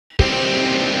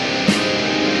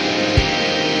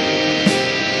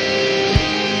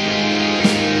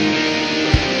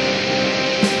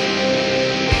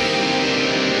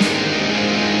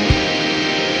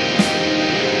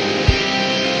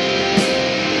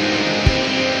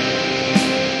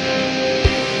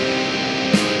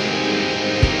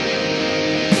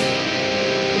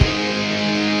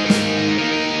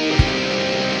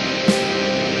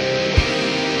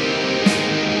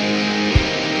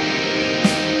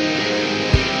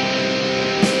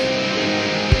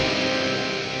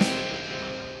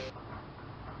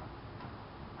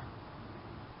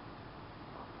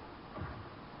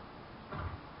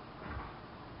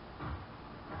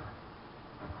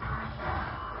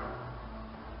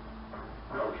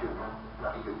children,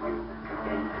 not even you, can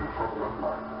gain control of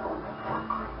multiple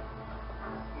networks.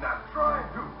 Not trying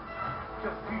to.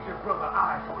 Just teach your brother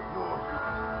I to ignore you.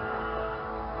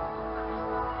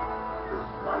 This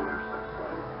minor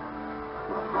success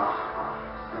will prosper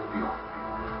your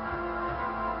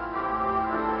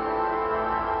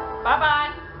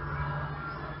Bye-bye.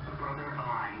 Brother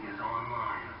I is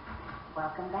online.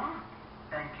 Welcome back.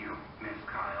 Thank you, Miss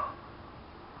Kyle.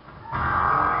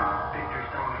 Victor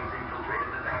Stone has infiltrated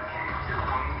the Batcave.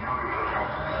 Deploying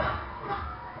countermeasures.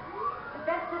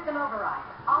 Defense system override.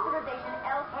 Authorization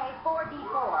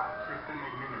LK4D4. System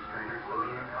Administrator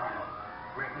Selena Kyle.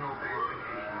 Retinal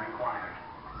verification required.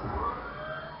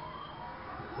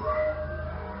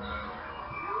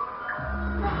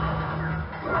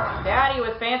 Daddy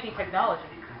with fancy technology.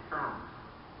 Confirmed.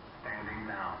 Standing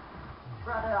now.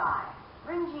 Brother I.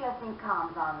 Bring geosync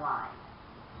comms online.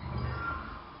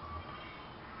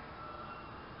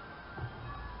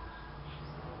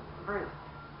 Bruce,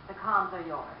 the comms are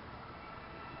yours.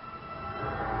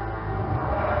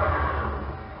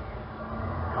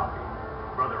 Copy.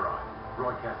 Brother I.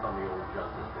 Broadcast on the old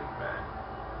Justice League band.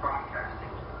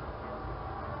 Broadcasting.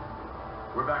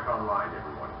 We're back online,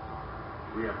 everyone.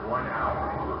 We have 1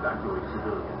 hour to evacuate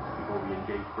civilians before we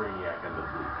engage Brainiac and the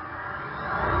fleet.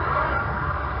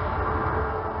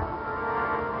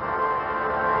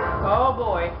 Oh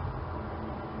boy.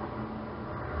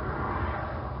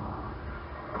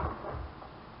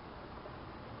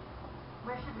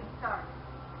 Where should we start?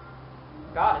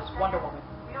 Goddess, Wonder Woman.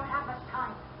 We don't have much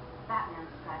time.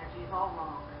 Batman's strategy is all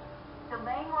wrong.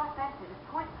 Delaying our offensive is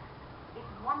pointless.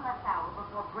 It's 1 less hour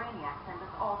before Brainiac sends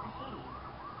us all to Hades.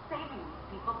 Saving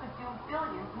these people could do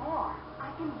billions more. I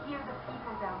can hear the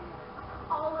people down there.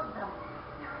 All of them.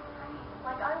 They're afraid.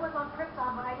 Like I was on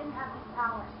Krypton when I didn't have these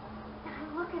powers. And I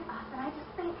look at us and I just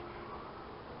think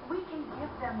we can give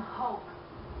them hope.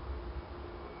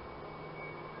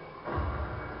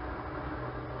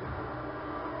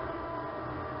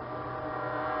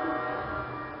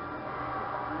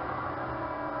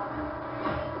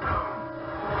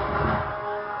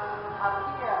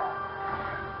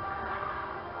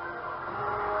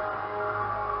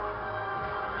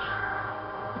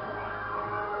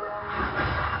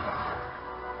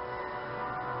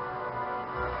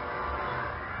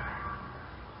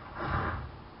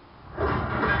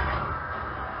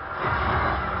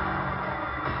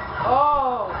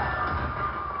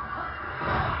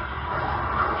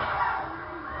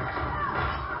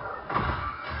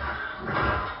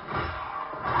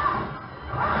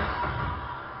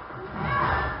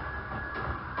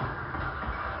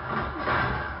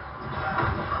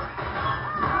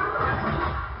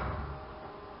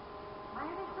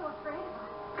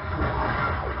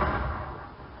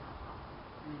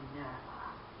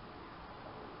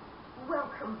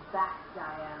 Welcome back,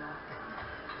 Diana.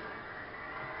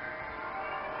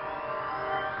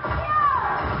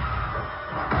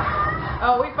 Oh,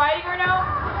 are we fighting her now?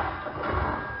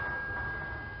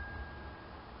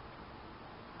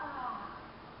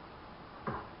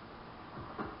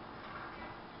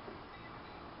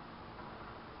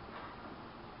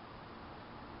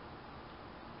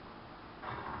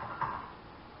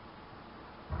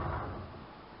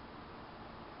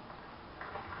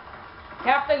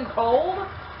 Captain Cold?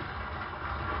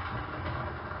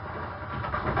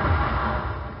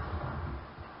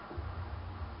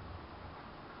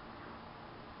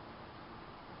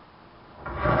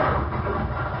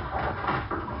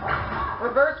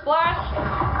 Reverse flash?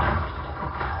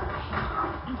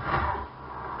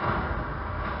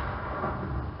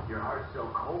 Your heart's so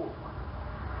cold.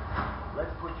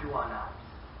 Let's put you on ice.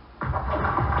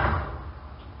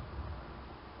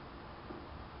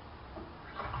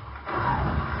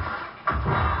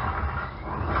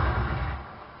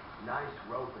 Nice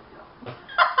rope with you.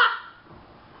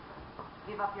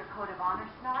 Give up your code of honor,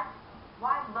 Snart?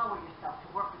 Why lower yourself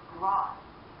to work with Grodd?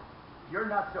 You're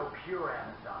not so pure,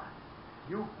 Amazon.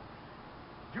 You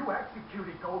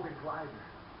executed Golden Glider.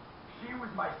 She was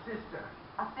my sister.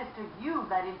 A sister you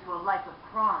led into a life of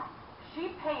crime. She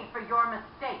paid for your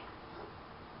mistakes.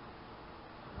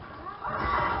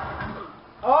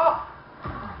 Oh!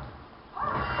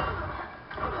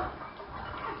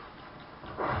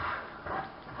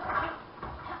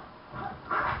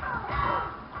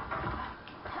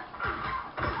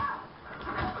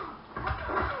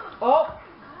 Oh!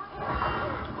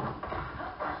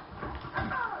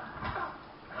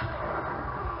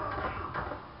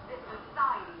 This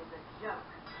society is a joke.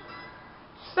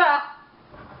 Stop!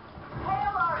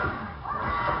 Taylor!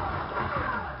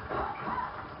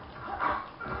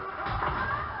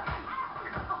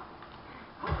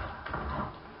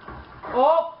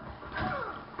 Oh!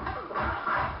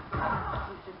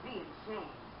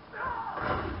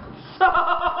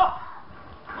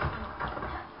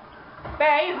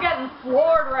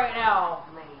 floored right now.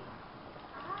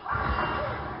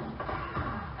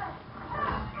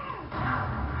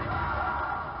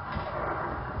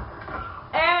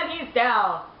 And he's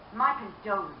down. My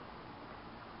condolences.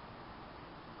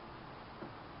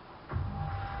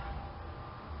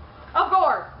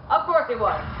 Of course he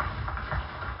was.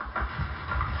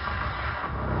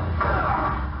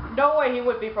 No way he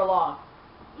would be for long.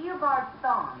 Eobard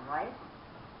Thawne, right?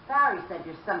 Barry said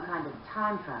you're some kind of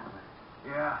time traveler.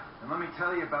 Yeah, and let me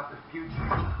tell you about the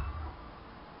future.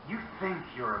 You think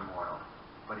you're immortal,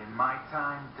 but in my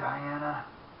time, Diana,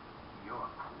 you're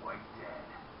quite dead.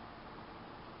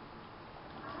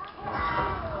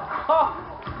 Oh.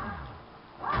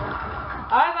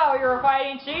 I thought we were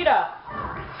fighting Cheetah.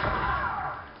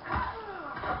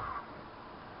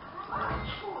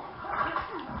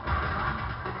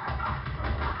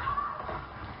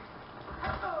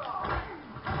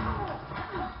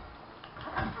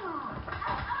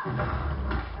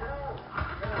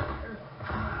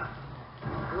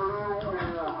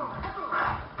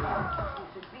 You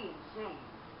should be ashamed.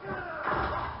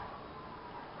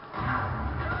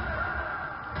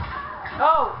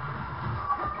 Oh.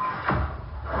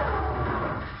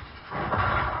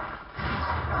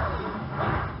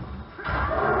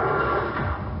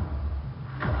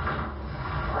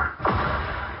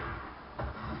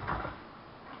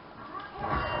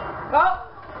 Oh.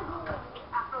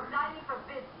 Aphrodite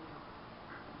forbids you.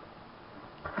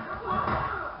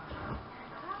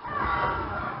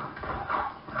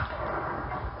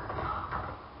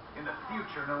 In the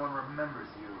future, no one remembers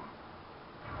you.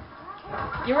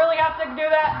 You really have to do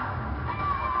that?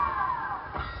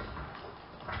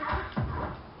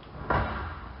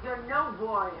 You're no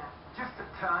warrior. Just a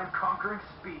time-conquering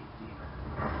speed demon.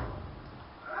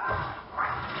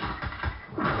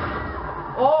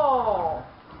 Oh.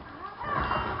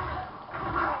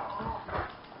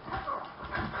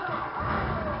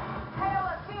 Hail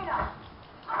Athena!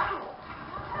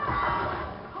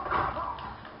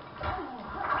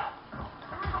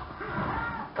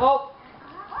 Oh.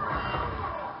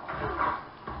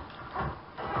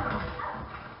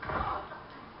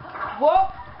 Whoa.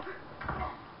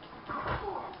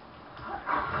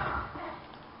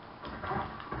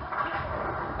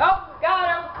 Oh, got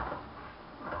him.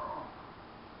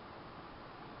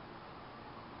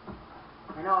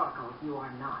 An oracle you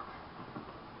are not.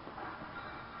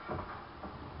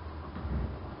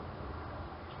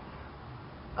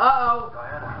 Uh-oh.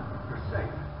 Diana, you're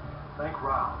safe. Thank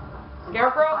Ra.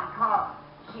 Scarecrow? My car.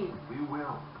 She's We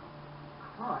will.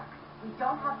 Clark. We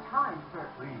don't have time for...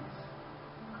 Please.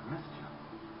 I missed you.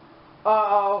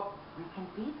 Uh-oh. We can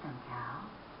beat them, Cal.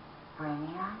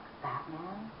 Brainiac,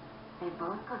 Batman, they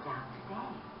both go down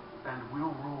today. And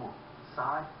we'll rule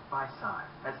side by side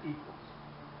as equals.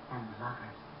 And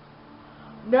lovers.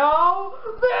 No.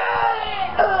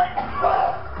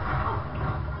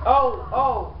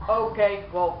 Oh, okay.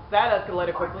 Well, that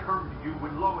escalated quickly. I turned to you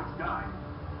when Lois died.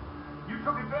 You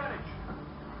took advantage.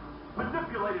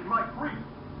 Manipulated my grief.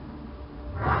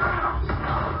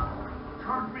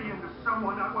 Turned me into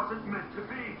someone I wasn't meant to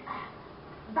be.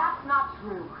 That's not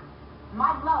true.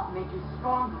 My love made you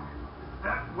stronger. Is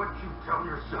that what you tell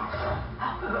yourself?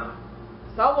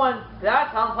 Someone,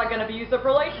 that sounds like an abusive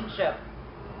relationship.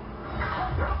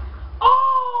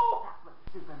 Oh! That's what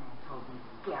Superman told me,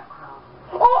 Scarecrow.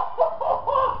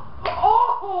 Oh!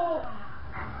 Oh!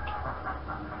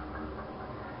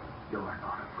 You're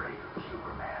not afraid of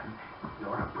Superman.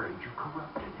 You're afraid you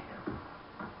corrupted him.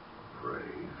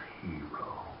 Brave hero.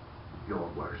 Your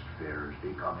worst fear is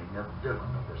becoming the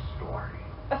villain of the story.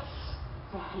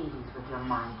 To Hades with your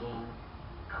mind game.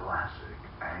 Classic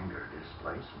anger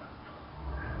displacement.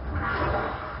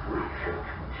 We should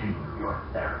continue your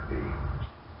therapy.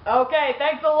 Okay,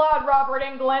 thanks a lot, Robert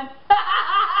Englund.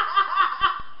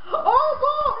 Oh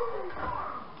boy!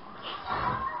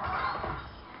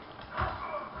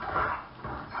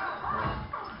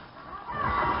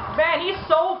 Man, he's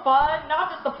so fun,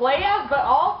 not just to play as, but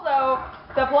also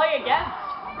to play against.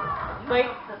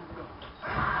 Like,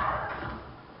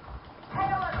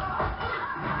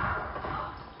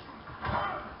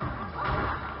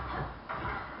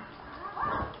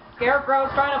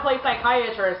 Scarecrow's trying to play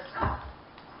psychiatrist.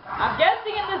 I'm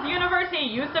guessing in this universe he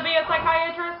used to be a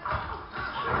psychiatrist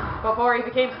before he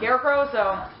became Scarecrow,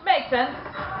 so makes sense.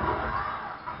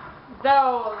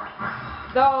 Though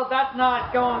that's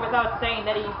not going without saying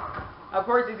that he, of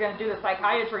course, he's going to do the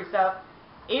psychiatry stuff,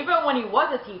 even when he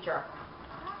was a teacher.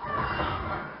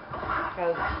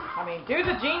 Because, I mean, dude's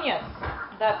a genius,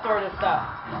 that sort of stuff.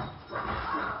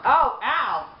 Oh,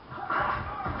 ow!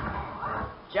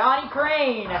 Johnny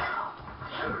Crane.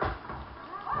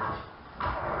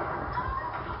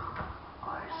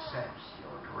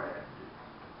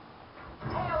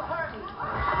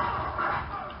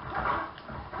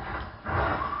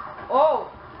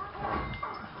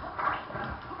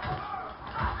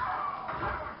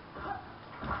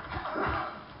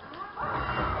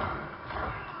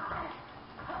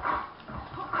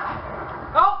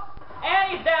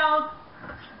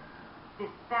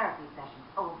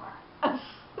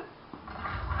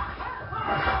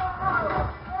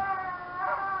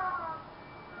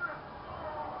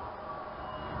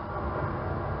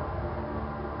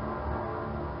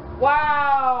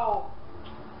 Wow!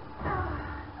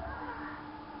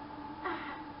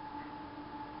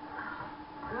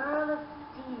 Girl of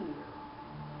Steel,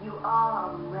 you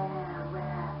are a rare,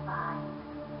 rare find.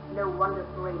 No wonder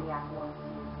Brainiac wants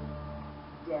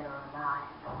you, dead or alive.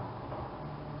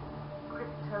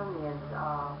 Kryptonians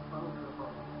are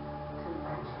vulnerable to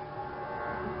magic.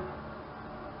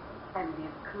 And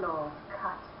these claws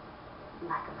cut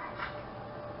like magic.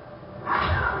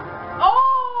 Oh!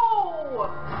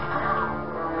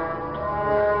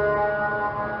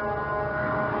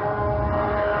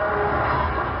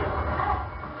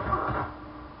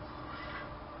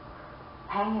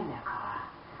 Hang in there, Kara.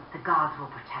 The gods will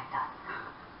protect us.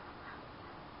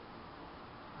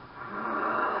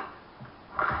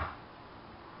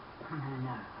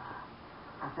 Minerva.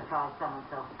 I'm surprised someone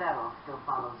so feral still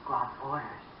follows Grodd's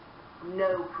orders.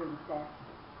 No, princess.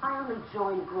 I only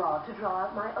joined Grodd to draw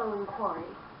out my own quarry.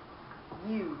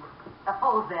 You. A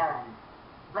fool's errand.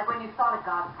 Like when you thought a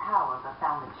god's power but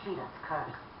found the cheetah's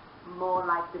curse. More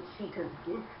like the cheetah's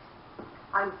gift.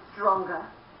 I'm stronger,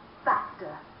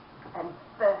 faster, and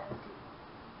thirsty.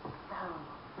 So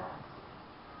thirsty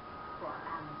for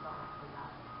Amazon's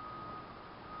blood.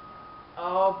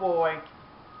 Oh boy.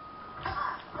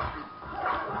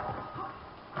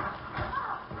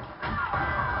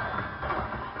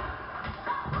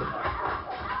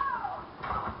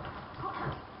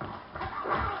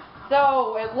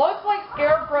 So, it looks like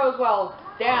Scarecrow's, well,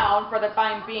 down for the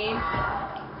time being.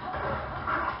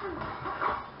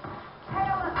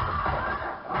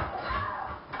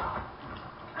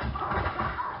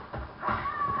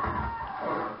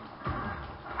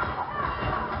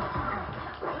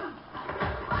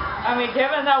 I mean,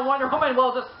 given that Wonder Woman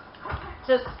will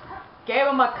just gave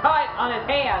him a cut on his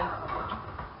hand.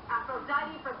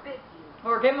 Aphrodite forbids you.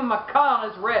 Or gave him a cut on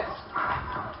his wrist.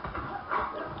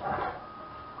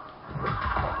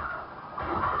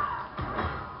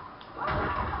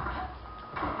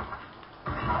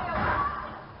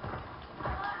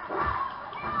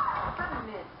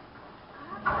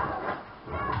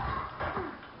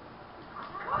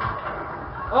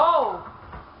 Oh!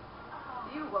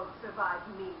 You won't survive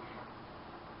me.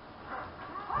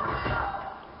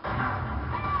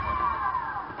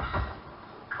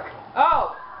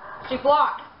 Oh! She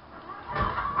blocked.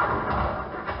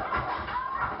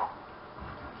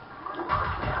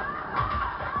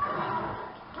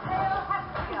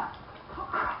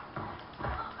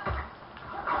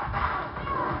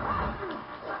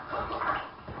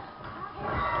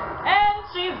 And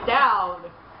she's down.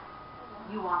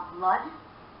 You want blood?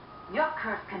 Your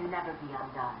curse can never be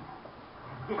undone.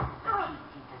 This is the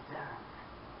peace you deserve.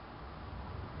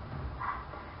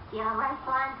 You alright,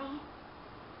 Blondie?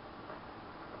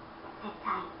 Sit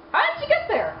tight. How did she get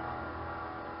there?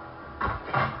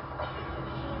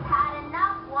 She's had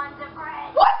enough, Wonder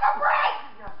Bread. Wonder Bread!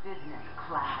 Your business,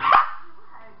 Cloud. You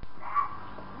heard that?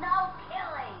 No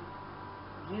killing.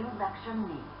 You lecture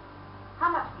me.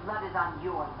 How much blood is on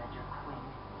your ledger, Quinn?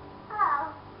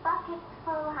 Oh, buckets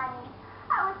full, honey.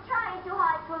 I was trying too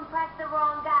hard to impress the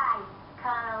wrong guy.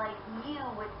 Kinda like you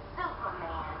with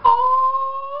Superman. Oh!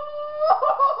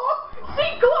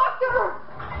 She clocked her!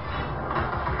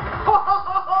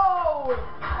 Oh!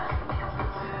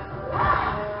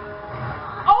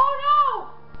 Oh no!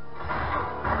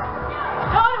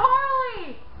 Not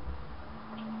Harley!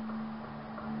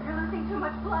 You're losing too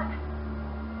much blood.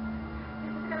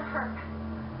 This is gonna hurt.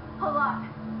 A lot.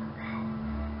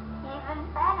 Even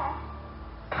better.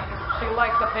 She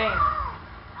likes the pain.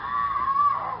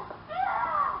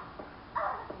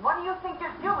 What do you think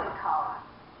you're doing, Kara?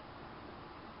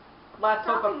 Last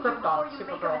hope of Stopping you Krypton, before you make a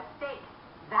Supergirl. mistake.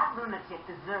 That lunatic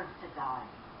deserves to die.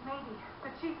 Maybe,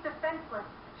 but she's defenseless.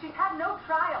 She's had no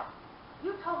trial.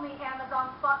 You told me Amazon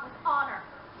fought with honor.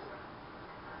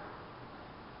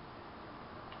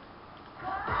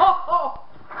 Oh, oh!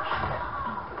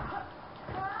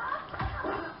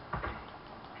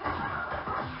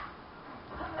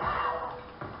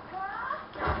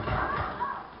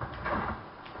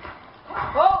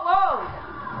 Whoa, whoa!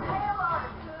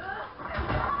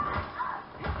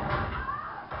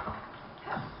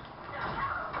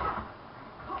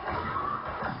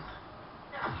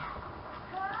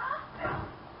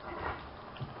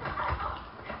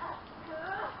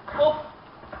 Oh!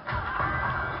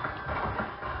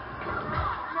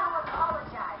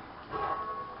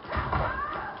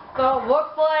 So it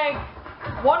looks like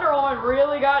Wonder Woman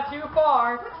really got too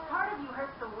far. Which part of you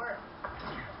hurts the worst?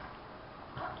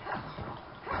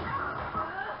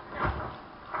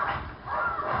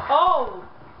 Oh!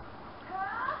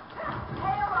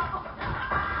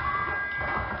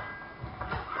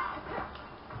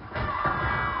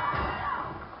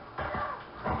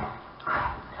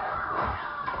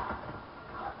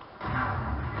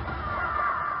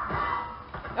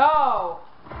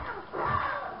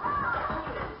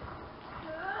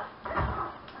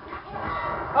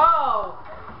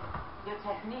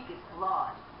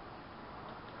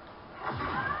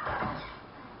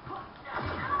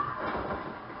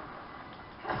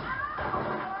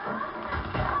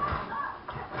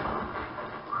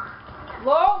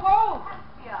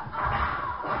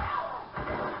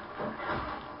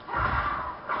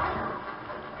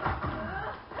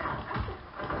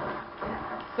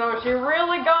 So she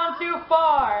really gone too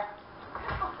far.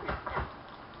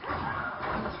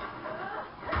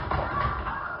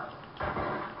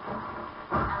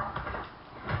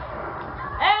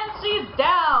 And she's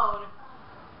down.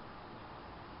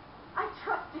 I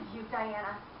trusted you,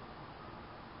 Diana.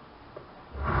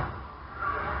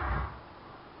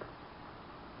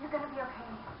 You're gonna be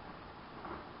okay.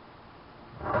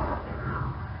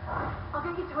 I'll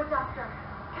get you to a doctor.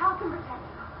 Cal can protect you.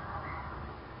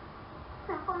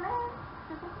 Superman?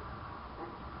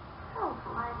 So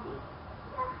funny.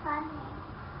 You're funny.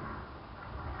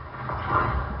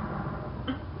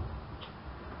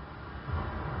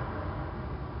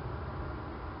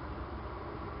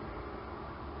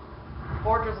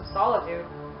 Fortress of Solitude.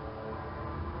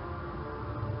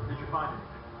 Did you find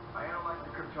anything? I analyzed the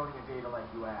Kryptonian data like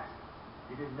you asked.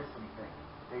 You didn't miss anything.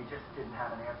 They just didn't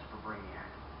have an answer for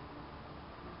Brainiac.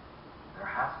 There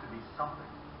has to be something.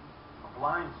 A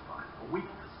blind spot, a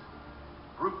weakness.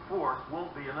 Brute force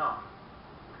won't be enough.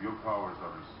 If your powers are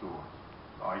restored,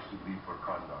 I should leave for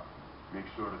Kandar. Make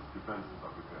sure its defenses are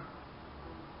prepared.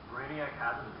 Brainiac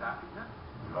hasn't attacked it yet?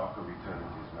 The Arkham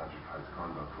Eternity's magic hides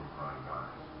conduct from prying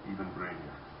eyes, even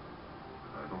Brainiac's.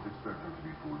 But I don't expect him to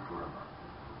be fooled forever.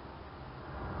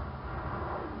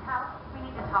 Cal, we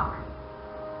need to talk.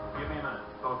 Give me a minute,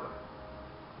 both of you.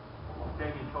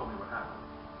 Damien told me what happened.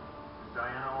 Is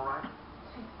Diana all right?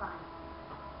 She's fine.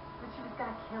 But she was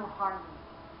gonna kill Harley.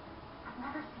 I've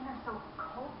never seen her so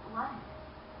cold-blooded.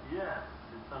 Yes,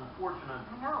 it's unfortunate.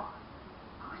 I know.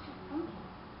 What was she thinking?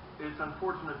 It's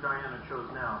unfortunate Diana chose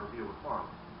now to deal with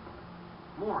Harley.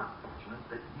 More unfortunate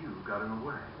that you got in the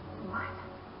way. What?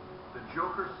 The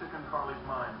Joker sickened Harley's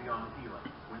mind beyond healing.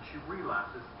 When she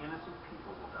relapses, innocent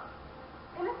people will die.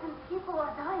 Innocent people are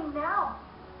dying now.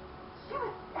 She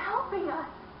was helping us.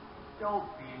 Don't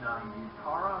be naive,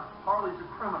 Kara. Harley's a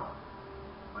criminal.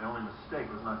 My only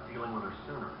mistake was not dealing with her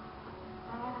sooner.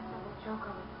 Diana said the Joker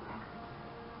was executed.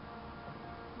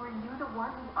 Were you the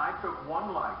one who... I took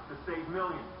one life to save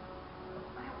millions.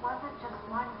 But it wasn't just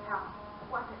one, Cal,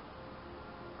 was it?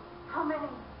 How many?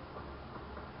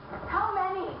 How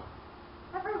many?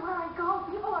 Everywhere I go,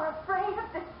 people are afraid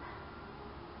of this.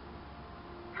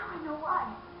 Now I know why.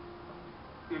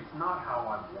 It's not how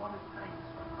I wanted things,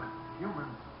 but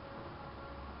humans,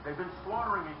 they've been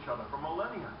slaughtering each other for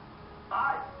millennia.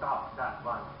 I stopped that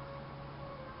violence.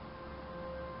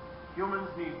 Humans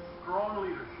need strong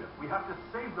leadership. We have to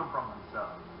save them from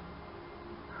themselves.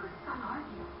 Whose son are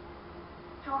you?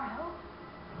 Jor-El?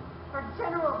 Or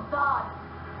General Zod?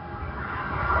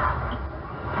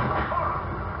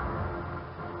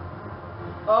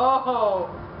 Oh.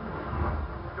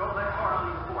 Don't let Kara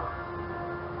leave the fortress.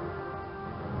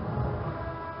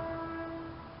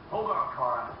 Hold on,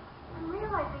 Kara. I'm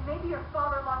realizing maybe your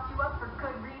father locked you up for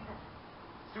good reason.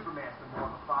 Superman's been more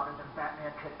of a father than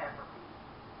Batman could ever be.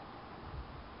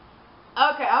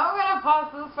 Okay, I'm gonna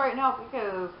pause this right now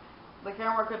because the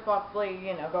camera could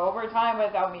possibly, go over time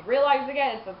without me realizing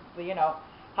it. It's just,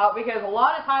 because a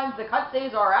lot of times the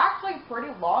cutscenes are actually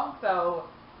pretty long, so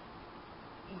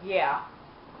yeah.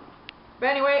 But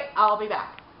anyway, I'll be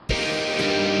back.